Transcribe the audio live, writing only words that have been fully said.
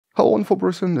Hello info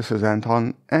person, this is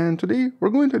Anton, and today we're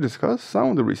going to discuss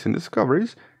some of the recent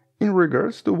discoveries in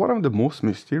regards to one of the most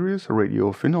mysterious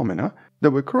radio phenomena that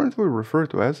we currently refer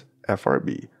to as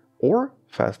FRB, or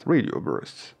fast radio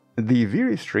bursts. The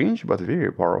very strange but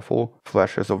very powerful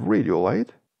flashes of radio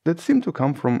light that seem to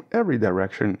come from every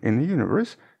direction in the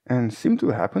universe and seem to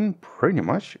happen pretty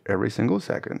much every single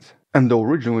second. And though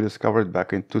originally discovered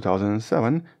back in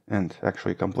 2007, and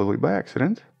actually completely by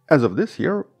accident, as of this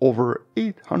year, over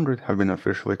 800 have been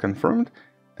officially confirmed,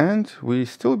 and we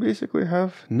still basically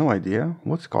have no idea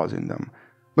what's causing them.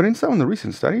 But in some of the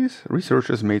recent studies,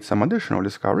 researchers made some additional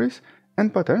discoveries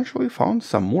and potentially found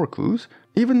some more clues,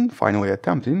 even finally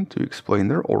attempting to explain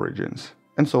their origins.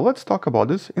 And so let's talk about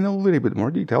this in a little bit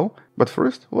more detail, but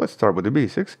first let's start with the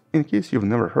basics in case you've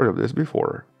never heard of this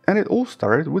before. And it all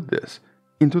started with this.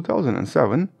 In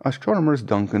 2007, astronomers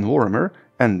Duncan Lorimer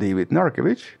and David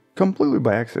Narkevich completely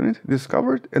by accident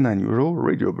discovered an unusual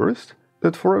radio burst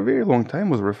that for a very long time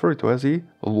was referred to as a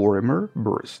Lorimer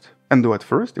burst. And though at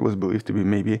first it was believed to be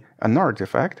maybe an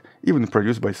artifact, even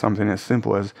produced by something as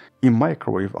simple as a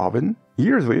microwave oven,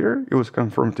 years later it was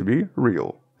confirmed to be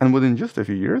real. And within just a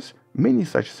few years, many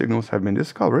such signals have been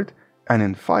discovered, and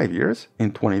in 5 years,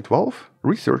 in 2012,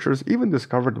 researchers even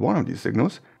discovered one of these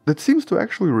signals that seems to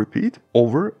actually repeat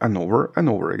over and over and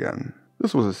over again.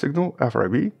 This was a signal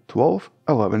FRB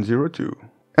 121102.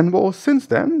 And while since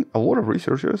then, a lot of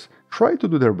researchers tried to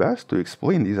do their best to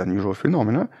explain these unusual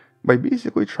phenomena by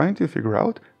basically trying to figure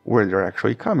out where they're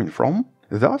actually coming from,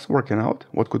 thus working out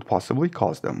what could possibly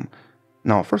cause them.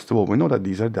 Now, first of all, we know that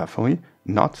these are definitely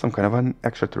not some kind of an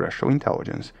extraterrestrial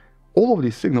intelligence. All of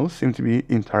these signals seem to be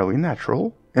entirely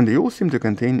natural, and they all seem to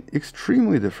contain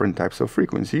extremely different types of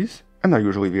frequencies, and are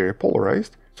usually very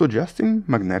polarized, suggesting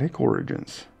magnetic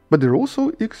origins. But they're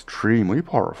also extremely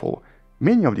powerful.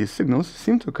 Many of these signals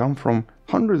seem to come from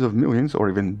hundreds of millions or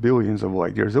even billions of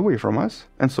light years away from us,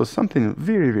 and so something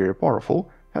very, very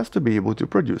powerful has to be able to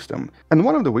produce them. And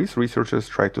one of the ways researchers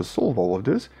try to solve all of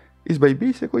this is by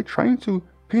basically trying to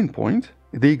pinpoint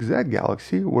the exact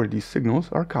galaxy where these signals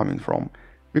are coming from.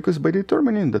 Because by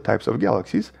determining the types of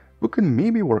galaxies, we can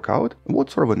maybe work out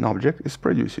what sort of an object is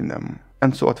producing them.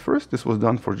 And so at first this was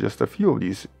done for just a few of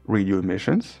these radio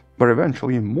emissions, but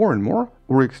eventually more and more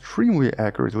were extremely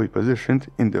accurately positioned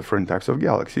in different types of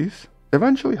galaxies,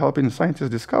 eventually helping scientists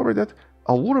discover that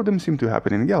a lot of them seem to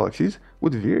happen in galaxies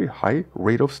with very high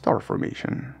rate of star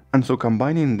formation. And so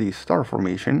combining the star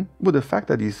formation with the fact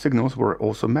that these signals were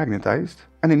also magnetized,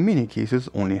 and in many cases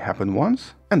only happened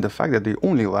once, and the fact that they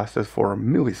only lasted for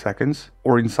milliseconds,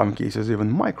 or in some cases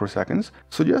even microseconds,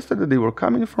 suggested that they were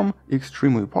coming from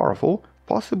extremely powerful,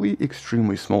 possibly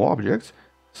extremely small objects,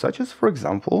 such as, for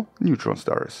example, neutron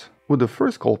stars, with the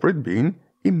first culprit being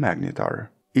a magnetar,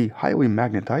 a highly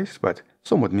magnetized but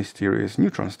somewhat mysterious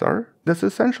neutron star that's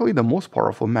essentially the most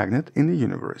powerful magnet in the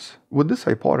universe. With this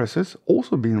hypothesis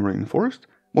also being reinforced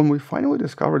when we finally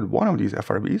discovered one of these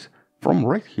FRBs from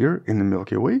right here in the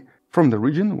Milky Way, from the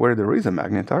region where there is a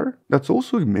magnetar that's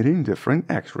also emitting different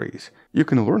X-rays. You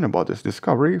can learn about this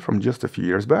discovery from just a few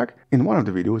years back in one of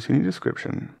the videos in the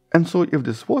description. And so if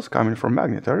this was coming from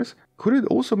magnetars, could it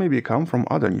also maybe come from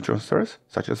other neutron stars,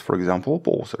 such as for example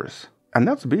pulsars? And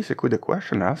that's basically the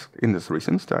question asked in this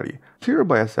recent study. Here,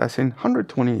 by assessing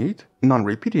 128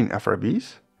 non-repeating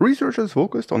FRBs, researchers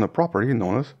focused on a property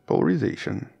known as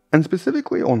polarization, and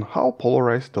specifically on how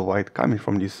polarized the light coming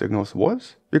from these signals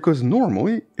was, because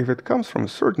normally, if it comes from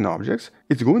certain objects,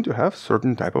 it's going to have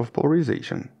certain type of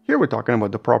polarization. Here we're talking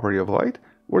about the property of light,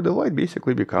 where the light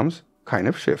basically becomes kind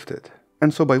of shifted.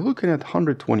 And so by looking at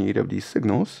 128 of these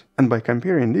signals, and by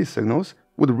comparing these signals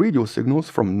with radio signals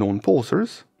from known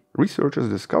pulsars, researchers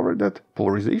discovered that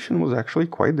polarization was actually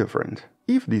quite different.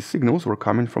 If these signals were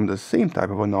coming from the same type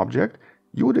of an object,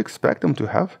 you would expect them to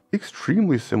have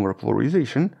extremely similar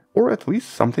polarization, or at least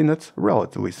something that's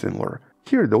relatively similar.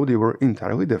 Here though they were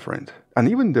entirely different, and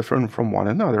even different from one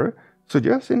another,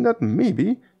 suggesting that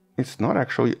maybe it's not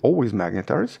actually always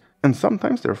magnetars, and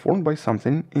sometimes they're formed by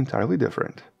something entirely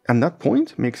different. And that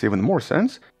point makes even more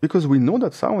sense, because we know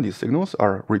that some of these signals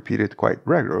are repeated quite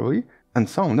regularly, and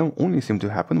some of them only seem to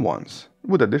happen once,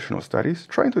 with additional studies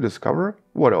trying to discover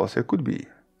what else it could be.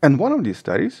 And one of these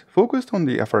studies focused on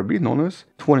the FRB known as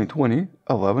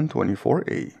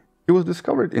 2020-1124A. It was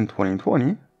discovered in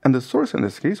 2020, and the source in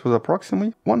this case was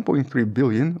approximately 1.3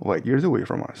 billion light years away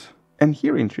from us. And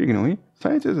here, intriguingly,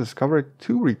 scientists discovered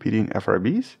 2 repeating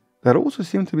FRBs that also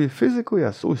seem to be physically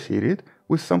associated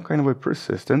with some kind of a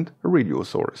persistent radio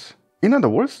source. In other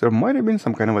words, there might have been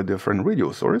some kind of a different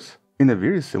radio source in a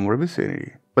very similar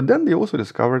vicinity. But then they also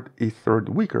discovered a third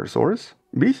weaker source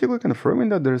basically confirming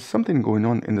that there is something going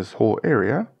on in this whole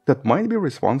area that might be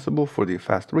responsible for the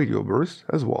fast radio bursts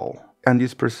as well. And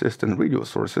these persistent radio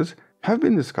sources have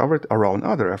been discovered around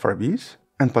other FRBs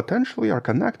and potentially are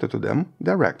connected to them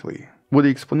directly, with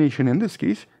the explanation in this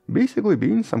case basically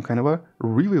being some kind of a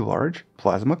really large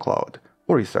plasma cloud,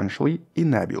 or essentially a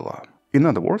nebula. In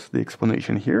other words, the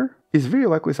explanation here is very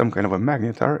likely some kind of a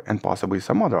magnetar and possibly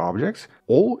some other objects,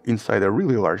 all inside a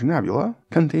really large nebula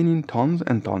containing tons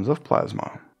and tons of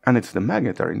plasma. And it's the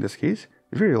magnetar in this case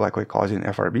very likely causing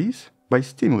FRBs by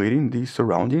stimulating the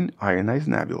surrounding ionized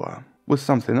nebula, with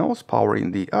something else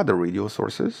powering the other radio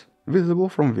sources visible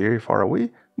from very far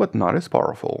away but not as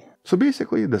powerful. So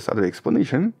basically this other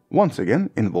explanation once again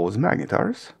involves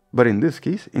magnetars, but in this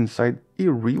case inside a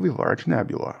really large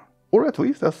nebula. Or at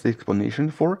least that's the explanation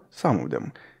for some of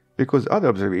them, because other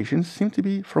observations seem to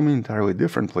be from entirely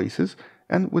different places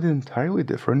and with entirely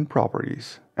different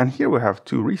properties. And here we have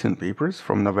two recent papers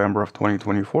from November of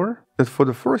 2024 that for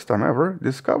the first time ever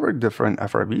discovered different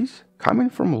FRBs coming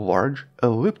from large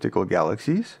elliptical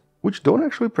galaxies which don't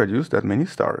actually produce that many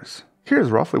stars.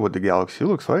 Here's roughly what the galaxy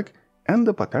looks like and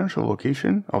the potential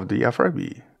location of the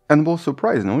FRB. And most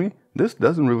surprisingly, this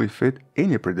doesn't really fit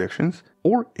any predictions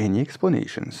or any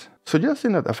explanations,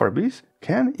 suggesting that FRBs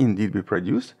can indeed be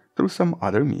produced through some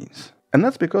other means. And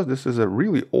that's because this is a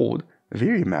really old,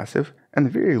 very massive,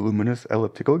 and very luminous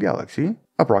elliptical galaxy,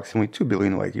 approximately 2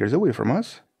 billion light years away from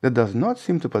us, that does not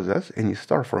seem to possess any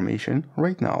star formation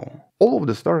right now. All of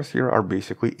the stars here are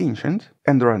basically ancient,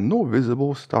 and there are no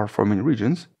visible star-forming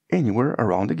regions anywhere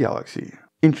around the galaxy.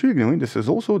 Intriguingly, this is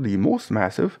also the most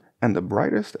massive and the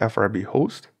brightest FRB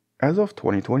host as of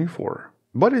 2024.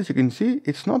 But as you can see,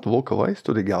 it's not localized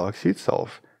to the galaxy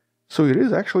itself, so it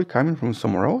is actually coming from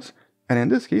somewhere else, and in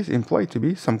this case implied to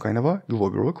be some kind of a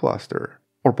globular cluster,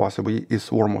 or possibly a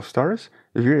swarm of stars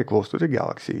very close to the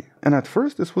galaxy. And at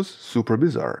first this was super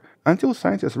bizarre, until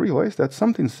scientists realized that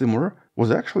something similar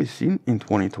was actually seen in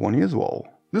 2020 as well.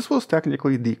 This was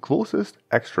technically the closest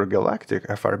extragalactic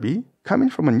FRB coming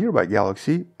from a nearby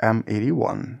galaxy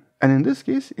M81. And in this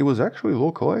case, it was actually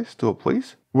localized to a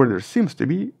place where there seems to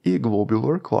be a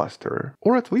globular cluster,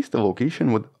 or at least a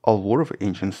location with a lot of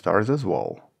ancient stars as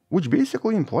well, which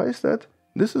basically implies that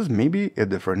this is maybe a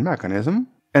different mechanism,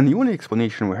 and the only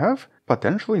explanation we have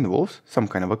potentially involves some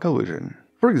kind of a collision.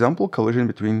 For example, collision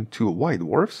between two white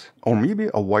dwarfs, or maybe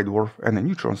a white dwarf and a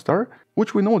neutron star,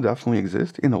 which we know definitely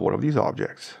exist in a lot of these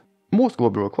objects. Most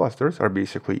globular clusters are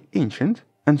basically ancient,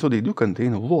 and so they do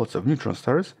contain lots of neutron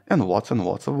stars and lots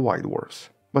of white dwarfs.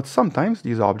 But sometimes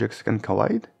these objects can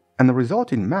collide, and the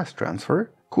resulting mass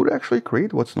transfer could actually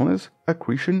create what's known as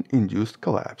accretion-induced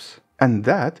collapse. And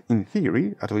that, in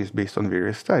theory, at least based on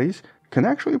various studies, can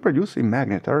actually produce a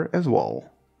magnetar as well.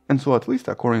 And so at least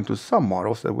according to some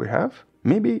models that we have,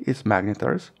 maybe it's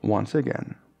magnetars once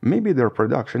again. Maybe their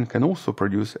production can also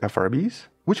produce FRBs,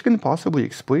 which can possibly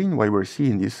explain why we're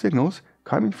seeing these signals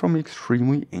coming from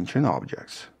extremely ancient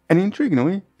objects. And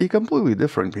intriguingly, a completely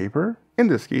different paper, in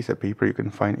this case a paper you can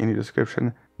find in the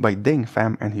description by Deng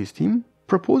Pham and his team,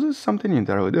 proposes something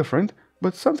entirely different,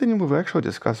 but something we've actually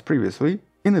discussed previously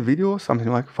in a video something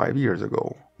like 5 years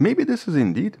ago. Maybe this is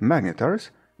indeed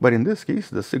magnetars, but in this case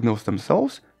the signals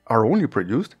themselves are only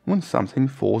produced when something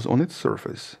falls on its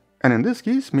surface. And in this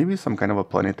case maybe some kind of a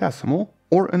planetesimal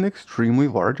or an extremely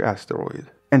large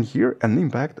asteroid. And here an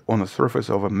impact on the surface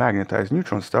of a magnetized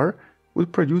neutron star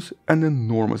would produce an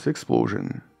enormous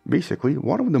explosion. Basically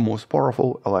one of the most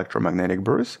powerful electromagnetic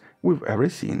bursts we've ever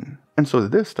seen. And so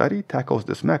this study tackles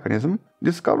this mechanism,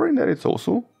 discovering that it's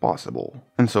also possible.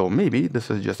 And so maybe this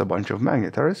is just a bunch of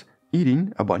magnetars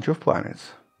eating a bunch of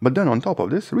planets. But then on top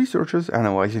of this, researchers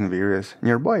analyzing various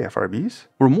nearby FRBs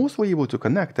were mostly able to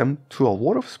connect them to a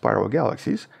lot of spiral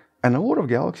galaxies and a lot of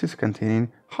galaxies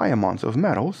containing high amounts of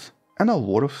metals and a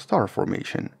lot of star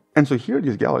formation. And so here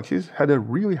these galaxies had a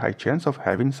really high chance of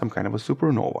having some kind of a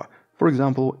supernova. For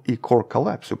example, a core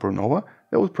collapse supernova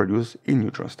that would produce a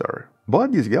neutron star.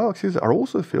 But these galaxies are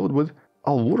also filled with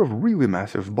a lot of really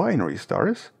massive binary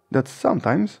stars that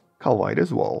sometimes collide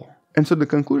as well. And so the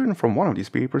conclusion from one of these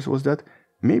papers was that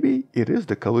maybe it is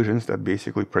the collisions that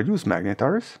basically produce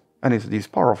magnetars, and it's these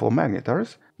powerful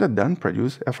magnetars that then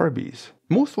produce FRBs,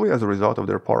 mostly as a result of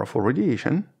their powerful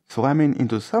radiation slamming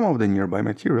into some of the nearby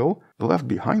material left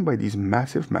behind by these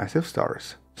massive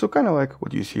stars. So kind of like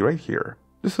what you see right here.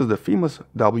 This is the famous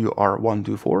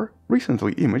WR124,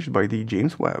 recently imaged by the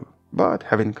James Webb. But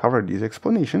having covered these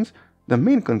explanations, the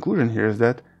main conclusion here is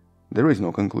that there is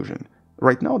no conclusion.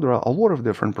 Right now there are a lot of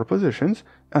different propositions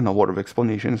and a lot of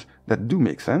explanations that do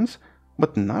make sense,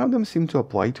 but none of them seem to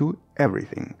apply to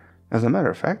everything. As a matter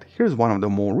of fact, here's one of the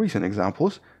more recent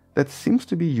examples that seems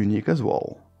to be unique as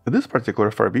well. This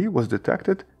particular FRB was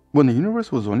detected when the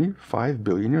universe was only 5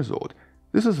 billion years old.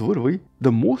 This is literally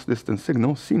the most distant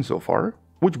signal seen so far,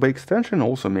 which by extension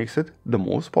also makes it the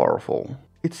most powerful.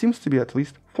 It seems to be at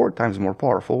least 4 times more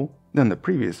powerful than the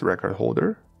previous record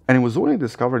holder, and it was only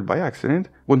discovered by accident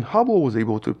when Hubble was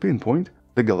able to pinpoint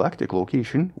the galactic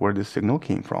location where this signal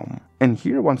came from. And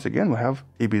here once again we have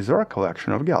a bizarre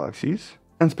collection of galaxies,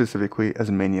 and specifically as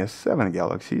many as 7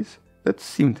 galaxies, that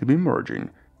seem to be merging,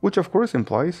 which of course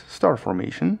implies star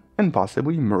formation and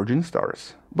possibly merging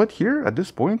stars. But here, at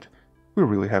this point, we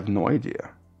really have no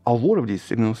idea. A lot of these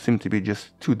signals seem to be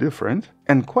just too different,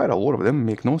 and quite a lot of them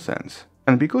make no sense.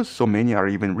 And because so many are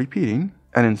even repeating,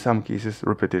 and in some cases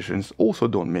repetitions also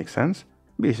don't make sense,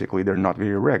 basically they're not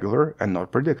very regular and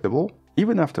not predictable,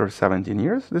 even after 17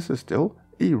 years this is still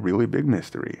a really big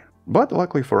mystery. But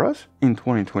luckily for us, in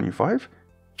 2025,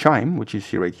 CHIME, which you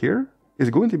see right here, is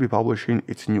going to be publishing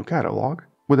its new catalog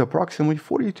with approximately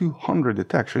 4,200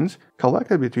 detections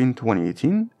collected between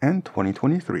 2018 and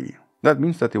 2023. That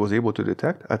means that it was able to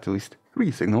detect at least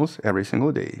 3 signals every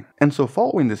single day. And so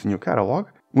following this new catalog,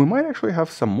 we might actually have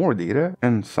some more data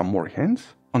and some more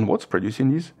hints on what's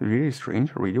producing these very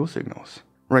strange radio signals.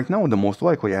 Right now, the most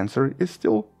likely answer is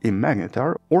still a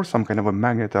magnetar or some kind of a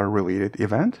magnetar-related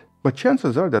event, but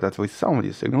chances are that at least some of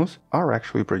these signals are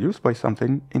actually produced by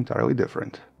something entirely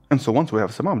different. And so once we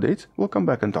have some updates, we'll come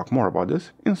back and talk more about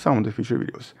this in some of the future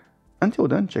videos. Until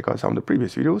then, check out some of the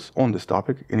previous videos on this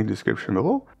topic in the description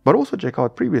below, but also check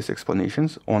out previous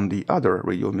explanations on the other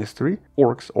radio mystery,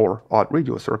 orcs or odd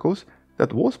radio circles,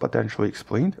 that was potentially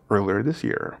explained earlier this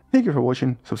year. Thank you for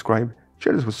watching, subscribe,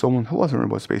 share this with someone who loves to learn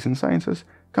about space and sciences,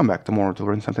 come back tomorrow to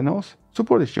learn something else,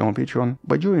 support this channel on Patreon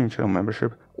by joining channel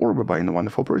membership or by buying the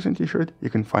Wonderful Person t-shirt you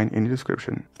can find in the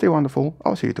description. Stay wonderful,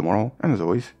 I'll see you tomorrow, and as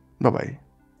always, bye bye.